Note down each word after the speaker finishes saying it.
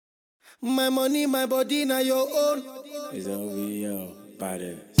My money, my body, now your own. It's OVO,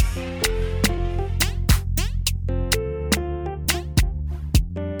 badass.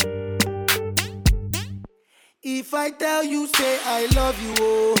 If I tell you, say I love you,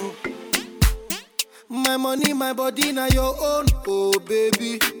 oh. My money, my body, now your own, oh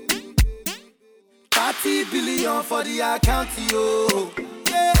baby. 30 billion for the account, yo.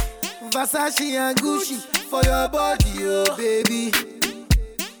 Yeah. Versace and Gucci for your body, oh baby.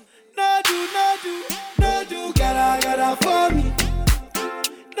 No do, gotta for me.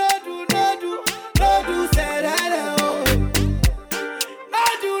 No do, say that, oh. No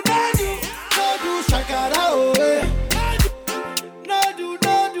do, shakara, oh. No do,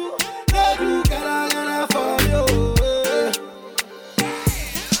 gotta for me, oh.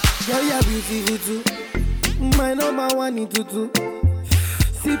 Girl, you're beautiful too. My number one in tutu.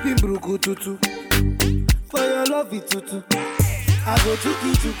 Sipping bruku tutu. For your love it tutu. I go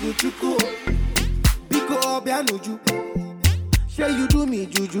chuku. Biko obianuju. Say you do me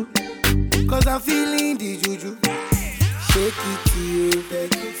juju. Cause I'm feeling the juju. Shake it to you.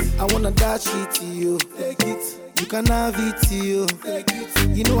 Take it. I wanna dash it to you. Take it. You can have it to you. Take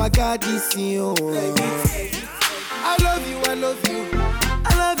it. You know I got this in you. Take it. I love you. I love you.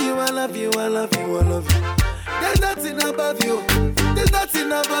 There's nothing above you. There's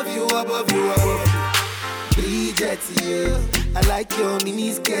nothing above you. Bridget, you. I like your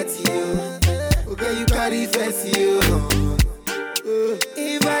mini skirt, you. Okay, you carry fancy, you.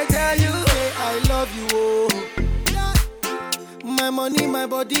 If I tell you, say I love you, oh. My money, my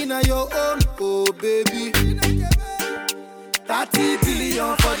body, now your own, oh baby. 30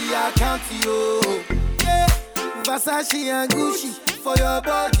 billion for the account, yo. Yeah. Versace and Gucci for your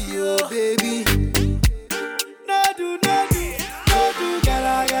body, oh baby. No do,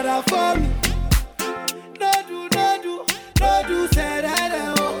 gotta for me. No do, say that,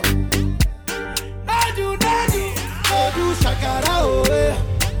 oh. No do, shakara, oh.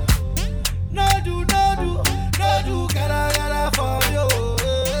 No do, gotta for me, oh.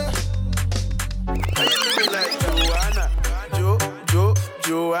 How you do me like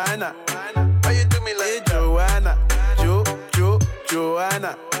Joanna? How you do me like Joanna?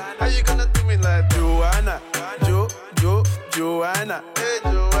 Joanna. How you gonna do me like Joanna? Joanna. Hey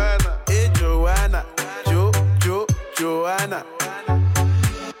Joanna. Joanna.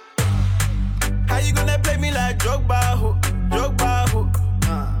 How you gonna play me like Drogba?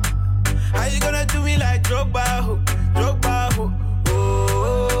 How you gonna do me like Drogba?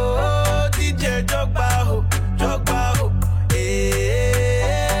 Oh, DJ Drogba.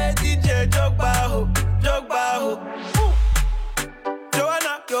 Hey, DJ Drogba.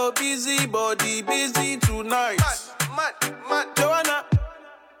 Joanna, your busy body busy tonight. Mad. Joanna,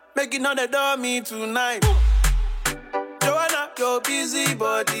 making all the dummy tonight. Joanna, your busy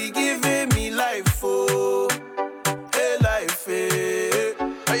body giving me life, oh. Hey, life, hey.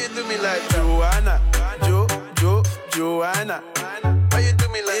 How you do me like Joanna? Joanna. How you do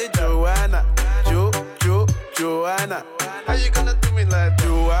me like Joanna? Joanna. How you gonna do me like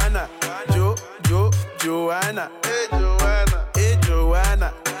Joanna? Joanna. Hey, Joanna.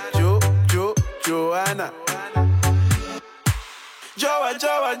 Joanna.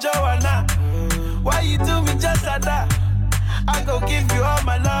 Joanna. Why you do me just like that? I go give you all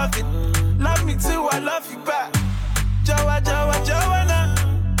my loving. Love me too, I love you back. Joanna.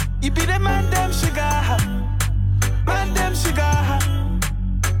 You be the man, them sugar.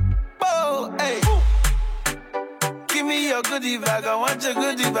 Oh, hey. Give me your goodie bag, I want your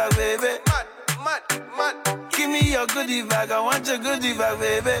goodie bag, baby. Mad. Give me your goodie bag, I want your goodie bag,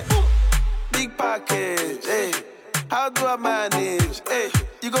 baby. Big package, hey. How do I manage? Hey,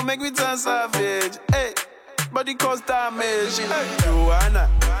 you gon' make me turn savage. Hey, body cause damage. Hey, Joanna.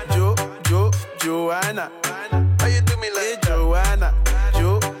 How you do me like Joanna?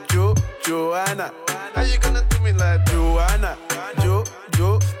 Joanna. How you gonna do me like Joanna?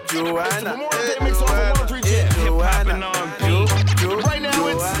 Joanna. Hey, MIXOFF Joanna. Right now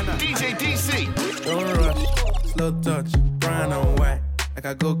it's DJ DC. Don't rush, slow touch, brown and white. Like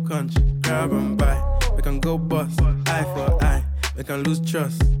I go country, grab and buy. We can go bust, eye for eye. We can lose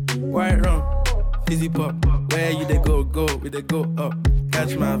trust. White rum, fizzy pop. Where you they go, we they go up.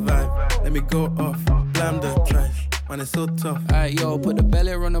 Catch my vibe, let me go off. Blam the trash, man it's so tough. Alright, yo, put the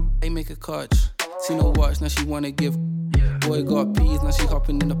belly on the make a catch. See no watch, now she wanna give. Boy got peas, now she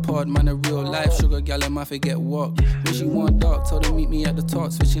hopping in the pod. Man, a real life sugar gal, and my forget walk. When she want dark, told her meet me at the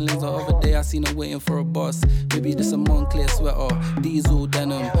top. Switching lanes the other day, I seen her waiting for a bus. Maybe this a Moncler sweater, diesel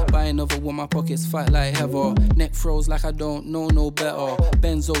denim. Buy another one, my pockets fat like heather. Neck froze like I don't know no better.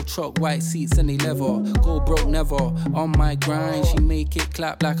 Benzo truck, white seats and they leather. Go broke never, on my grind. She make it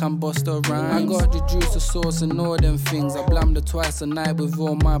clap like I'm Busta Rhymes. I got the juice, the sauce and all them things. I blammed her twice a night with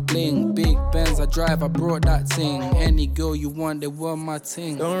all my bling. Big Benz I drive, I brought that thing. Any girl you want, they were my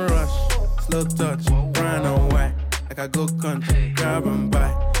ting. Don't rush, slow touch, brown and white. Like I go country, grab and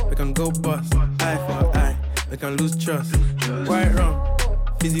buy. We can go bust, eye for eye. We can lose trust, quite wrong.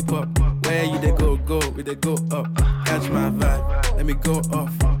 Fizzy pop, where you they go, we they go up. Catch my vibe, let me go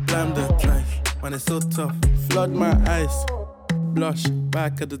off. Blam the drive, man it's so tough. Flood my eyes, blush,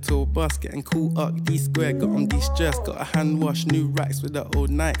 back of the tour bus, getting cool up. D-square, got on de-stress, got a hand wash, new racks with the old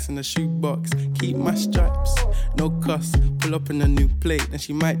Nikes in the shoebox. Keep my stripes, no cuss. Pull up in a new plate, then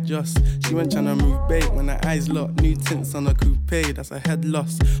she might just. She went tryna move bait when her eyes locked. New tints on a coupe, that's a head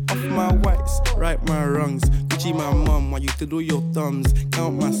loss. Off my whites, right my wrongs. Gucci my mum, while you to do your thumbs.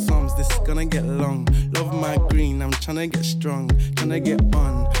 Count my sums, this is gonna get long. Love my green, I'm tryna get strong. Tryna get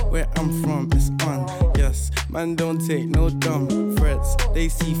on, where I'm from, it's on. Yes, man don't take no dumb threats. They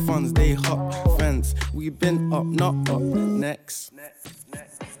see funds, they hop fence. We been up, not up, next.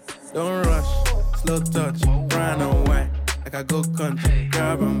 Don't rush, slow touch, brown and white. Like I go country,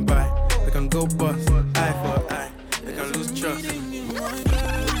 grab and buy. We can go bust, eye for eye. We can lose trust. In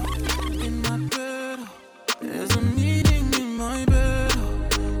my bed, there's a meeting in my bed.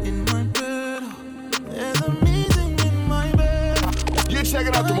 In my bed, there's a meeting in my bed. You're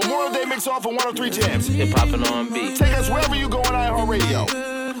checking out the Memorial Day MIXOFF on 103 Jams. Hip hop and R&B. Take us wherever you go on iHeartRadio.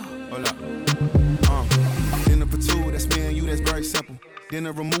 Hold up. Dinner for two, that's me and you, that's very simple.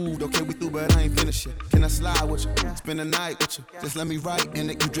 Dinner removed, okay, we through, but I ain't finished yet. Can I slide with you? Spend the night with you. Just let me write,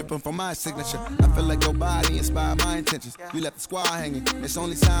 and it you dripping from my signature. I feel like your body inspired my intentions. You left the squad hanging, it's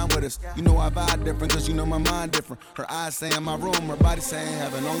only time with us. You know I vibe different, cause you know my mind different. Her eyes saying my room, her body saying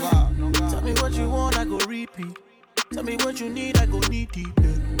heaven on God. Tell me what you want, I go repeat. Tell me what you need, I go deep, deep.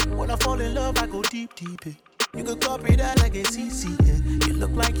 Yeah. When I fall in love, I go deep, deep. Yeah. You could copy that like a CC. Yeah. You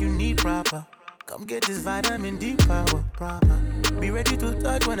look like you need proper. Come get this vitamin D power, proper. Be ready to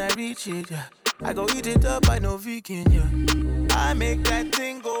touch when I reach it, yeah. I go eat it up, I know vegan, yeah. I make that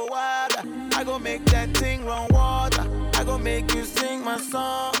thing go wild. I go make that thing run water. I go make you sing my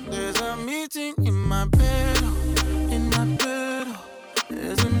song. There's a meeting in my bed, in my bed.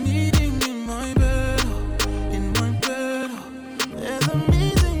 There's a meeting in my bed, in my bed. There's a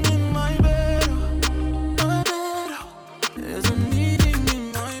meeting in my bed, my bed. There's a meeting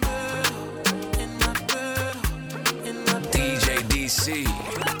in my bed, in my bed, in my bed. DJ DC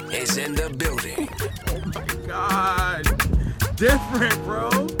is in the building. God, different, bro.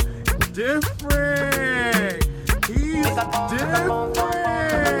 Different. He's different.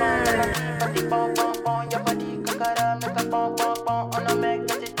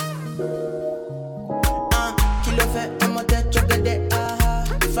 Kilo fait un moteur chocolat,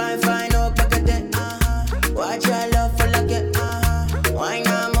 fine, oh, paquet, watch your love for like it, why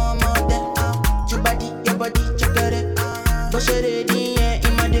not more model, your body, chocolate, push it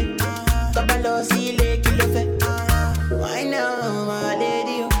in my day, kabalo, see, kilo fait, why now, my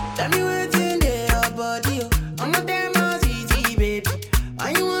lady, tell me what's in there, your body, I'm a damn easy, baby, why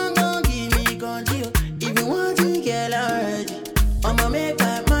you want to give me control, if you want to get already, I'ma make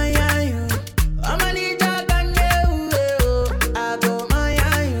up my you, I'ma need that can you, I go my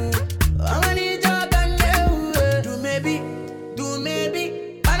you, I'ma need that can you, do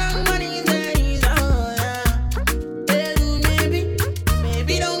maybe, I don't money days, oh yeah, do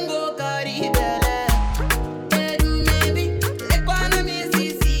maybe don't go carry belly, do maybe, let one me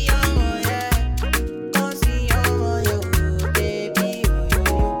see, oh yeah, come see, oh yo, baby,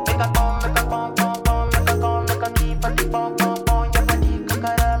 oh, make a pom, make a pom, make a pom, make a keep a deep pom, your body,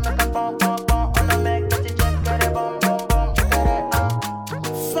 kakara, make a pom, on a make that you check, get it, bom,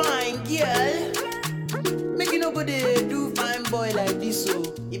 fine girl, make you no go there, do fine boy like this, so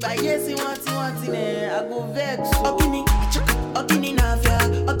if I hear say want it, I go vex, so Okini, nafia,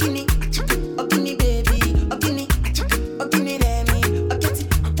 Okini, baby, Okini, Remy, Okiti,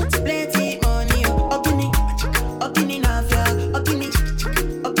 plenty money, Okini, nafia, Okini,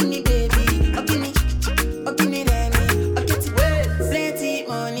 baby, Okini, Remy, Okiti, plenty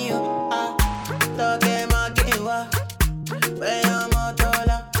money, talk my game, where I'm a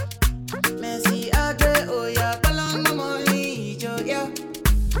dollar, Messi, Agre, oh yeah, Kalanga money, yeah,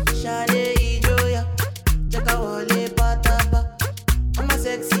 Shade, yeah, Jakawale, Patapa, I'm a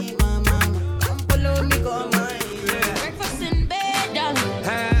sexy mama, come follow me, come on, yeah.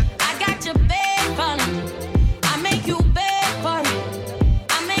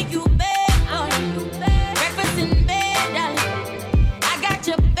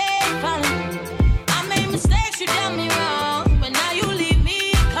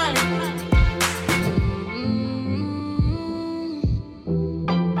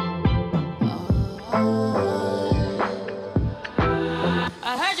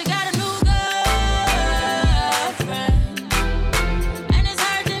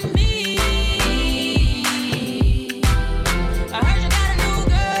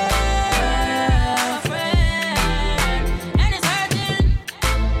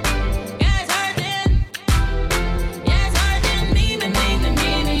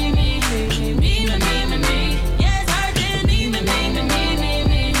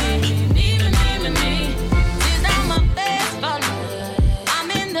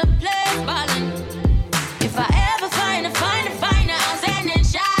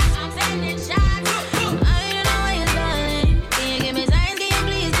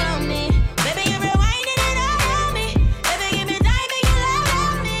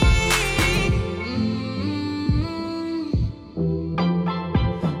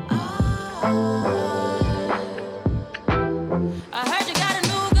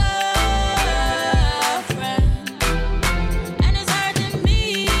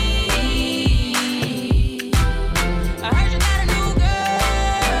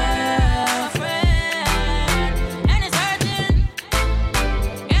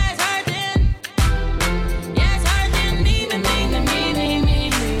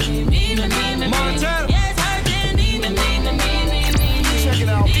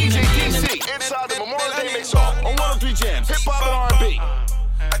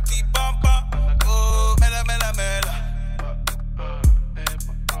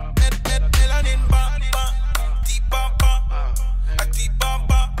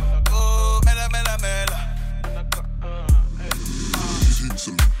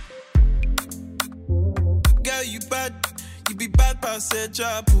 girl, you bad. You be bad past a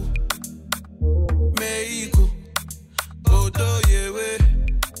chapu. Mexico. Odo yewe.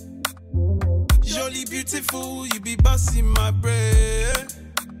 Jolly beautiful, you be busting my brain.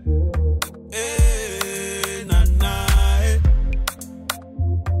 Hey, nah, nah, hey.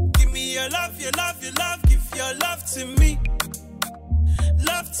 Give me your love, your love, your love. Give your love to me.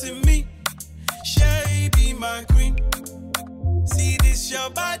 Love to me. Sherry be my queen. See this your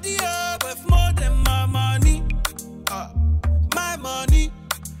body up with more than my money. My money.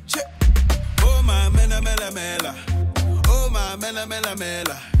 Check. Oh my mela mela mela. Oh my mela mela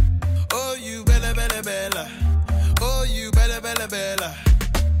mela. Oh you bella bella bella. Oh you bella bella bella.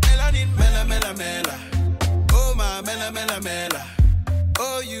 Melanin mela mela mela. Oh my mela mela mela.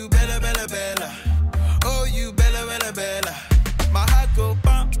 Oh you bella bella bella. Oh you bella bella bella. My heart go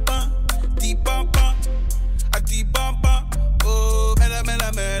pam pam, deep pam pam, a deep pam pam. Oh mela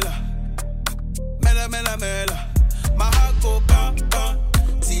mela mela, mela mela mela. My heart go pam pam,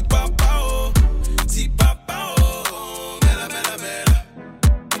 deep pam pam. Oh deep pam pam. Oh mela mela mela,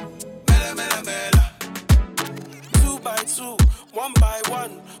 mela mela mela. 2 by 2, 1 by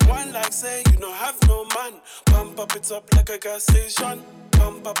 1. One like say you don't have no man. Pump up it up like a gas station.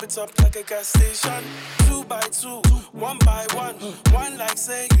 Pump up it up like a gas station. 2 by 2, 1 by 1. One like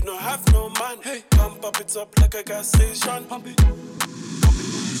say you don't have no man. Hey. Pump up it up like a gas station. Pump it.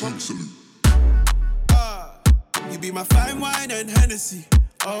 You be my fine wine and Hennessy.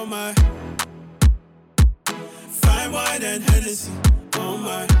 Oh my. Fine wine and Hennessy. Oh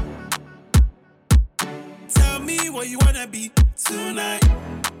my. Tell me what you wanna be tonight.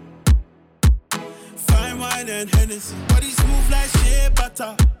 Fine wine and Hennessy. Body smooth like shea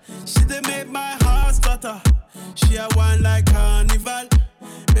butter. She done make my heart stutter. She a wine like carnival.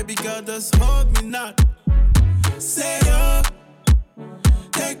 Baby girl, just hold me not. Say up,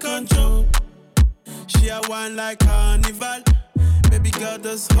 take control. She a wine like carnival. Baby girl,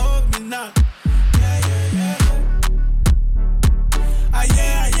 just hold me not. Yeah, yeah, yeah. Ah,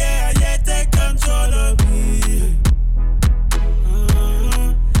 yeah, yeah, yeah, take control of me.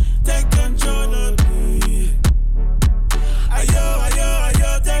 Take control of me. Ayo, ayo,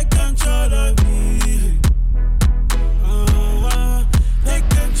 ayo, take control of me. Take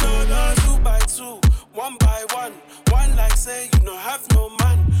control of 2 by 2, 1 by 1. One like say you don't have no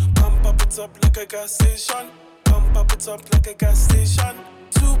man. Pump up it up like a gas station. Pump up it up like a gas station.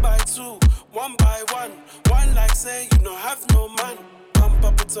 2 by 2, 1 by 1. One like say you don't have no man. Pump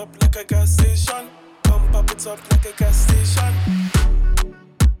up it up like a gas station. Pump up it up like a gas station.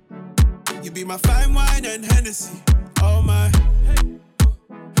 You be my fine wine and Hennessy. Oh my.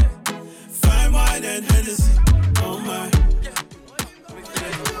 Fine wine and Hennessy. Oh my.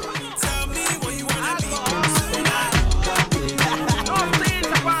 Tell me what you wanna be tonight.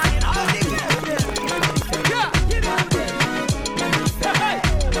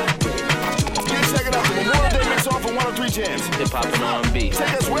 Check it out. The Memorial Day MIXOFF on 103 Jams. Hip hop and R&B.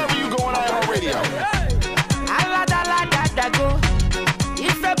 Take us wherever you go on iHeartRadio.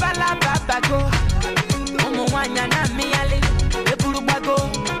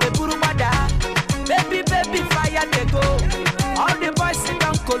 Baby, baby, fire they go. All the boys sit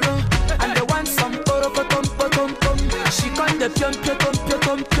down colo, and they want some porokotom potom tom. She con the pium pium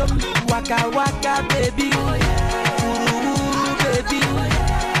pium pium. Waka waka baby, ooh baby,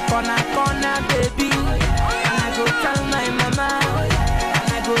 corner corner baby. And I go tell my mama, and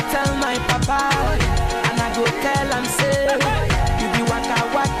I go tell my papa, and I go tell am say, you be waka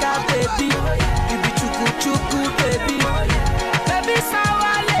waka baby, you be chuku chuku baby, baby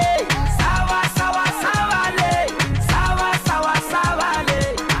sawale, sawa sawa sawale, sawa sawa sawale.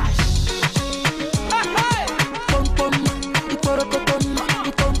 Hey, pom pom, iporokotom,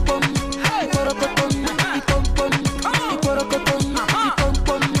 ipom pom, iporokotom, ipom pom, iporokotom, ipom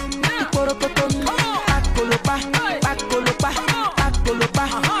pom, iporokotom. Pakolopa, pakolopa, pakolopa,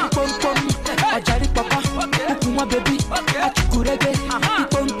 ipom pom. Ajari papa, ukuma baby, achukurege,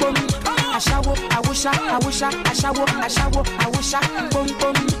 ipom pom. Ashawo, awusha, awusha, ashawo, ashawo, awusha, pom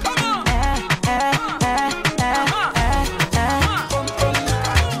pom. Pom pom.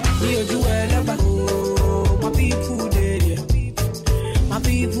 You do well, my people dead, my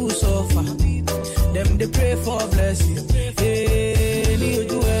people suffer. Them they pray for blessing. Hey, you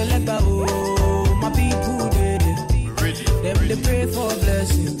do well, my people dead. Them they pray for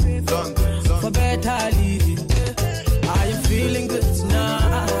blessing, for better living. Are you feeling good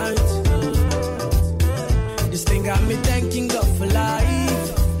tonight? This thing got me thanking God for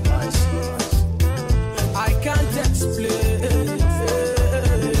life. I can't explain.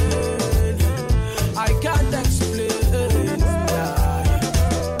 I can't explain.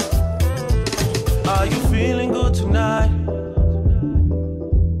 Are you feeling good? tonight.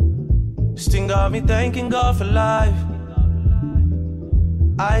 This thing got me thanking God for life.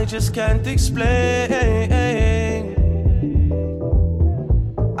 I just can't explain.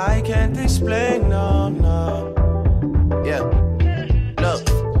 I can't explain, no. Yeah, look,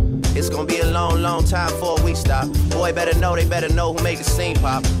 it's gonna be a long, long time before we stop. Boy, they better know who made the scene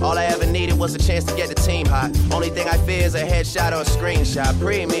pop. All I ever needed was a chance to get the team hot. Only thing I fear is a headshot or a screenshot.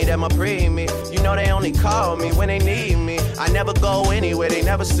 Pre-me, them a pre-me. You know they only call me when they need me. I never go anywhere, they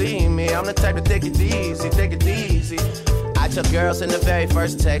never see me. I'm the type to take it easy. I took girls in the very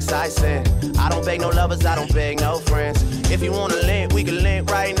first text I sent. I don't beg no lovers, I don't beg no friends. If you wanna link, we can link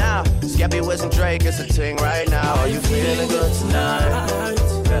right now. Skeppy, Wiz, and Drake, it's a ting right now. Are you feeling good tonight?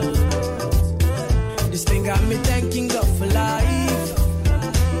 This thing got me thanking God for life.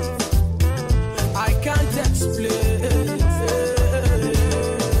 I can't explain.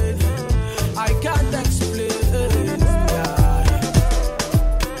 I can't explain.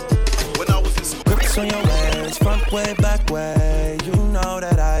 When I was in school, Grips on your ways, front way, back way. You know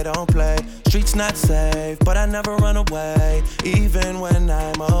that I don't play. Streets not safe, but I never run away, even when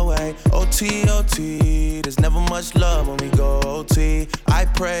I'm away. OT, there's never much love when we go OT. I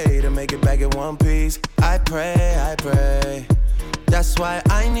pray to make it back in one piece. I pray. That's why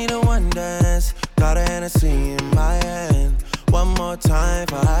I need a one dance. Got a Hennessy in my hand. One more time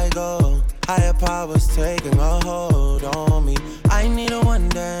before I go. Higher powers taking a hold on me. I need a one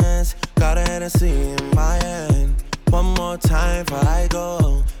dance. Got a Hennessy in my hand. One more time before I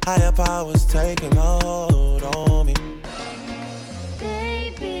go. Higher powers taking a hold on me.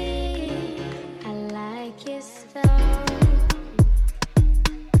 Baby, I like your style.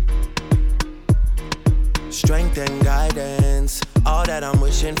 Strength and guidance, all that I'm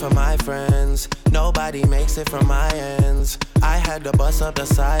wishing for my friends. Nobody makes it from my ends. I had to bust up the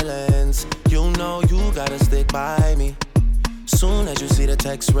silence. You know you gotta stick by me. Soon as you see the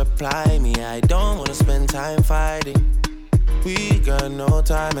text, reply me. I don't wanna spend time fighting. We got no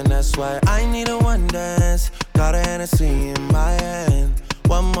time, and that's why I need a one dance. Got a Hennessy in my hand.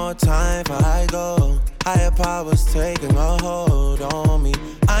 One more time before I go. Higher powers taking a hold on me.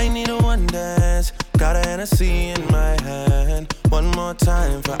 I need a one dance. Got a Hennessy in my hand. One more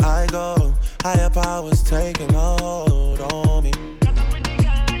time before I go. Higher powers taking a hold on me.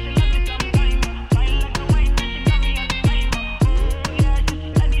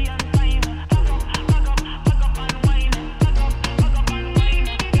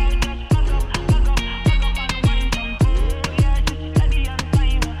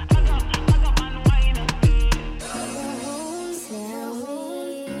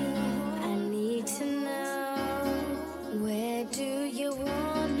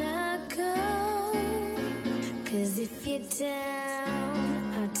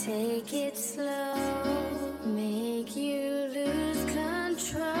 Down, I'll take it slow, make you lose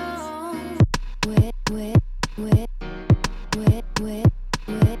control.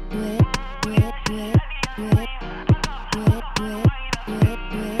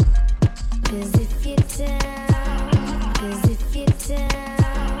 Cause if you're down, cause if you're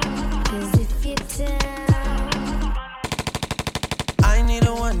down, cause if you're down. I need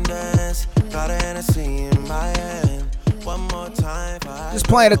a one dance, got a Hennessy in my hand. One more time. Just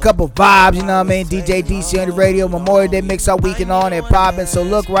playing a couple vibes, you know what I mean? DJ DC on the radio, Memorial Day mix-up weekend on and popping. So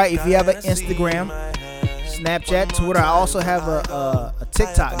look right if you have an Instagram, Snapchat, Twitter. I also have a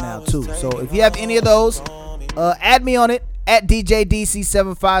TikTok now too. So if you have any of those, add me on it at DJ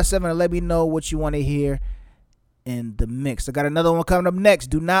DC757 and let me know what you want to hear in the mix. I got another one coming up next.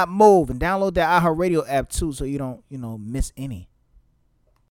 Do not move and download that iHeartRadio app too, so you don't miss any.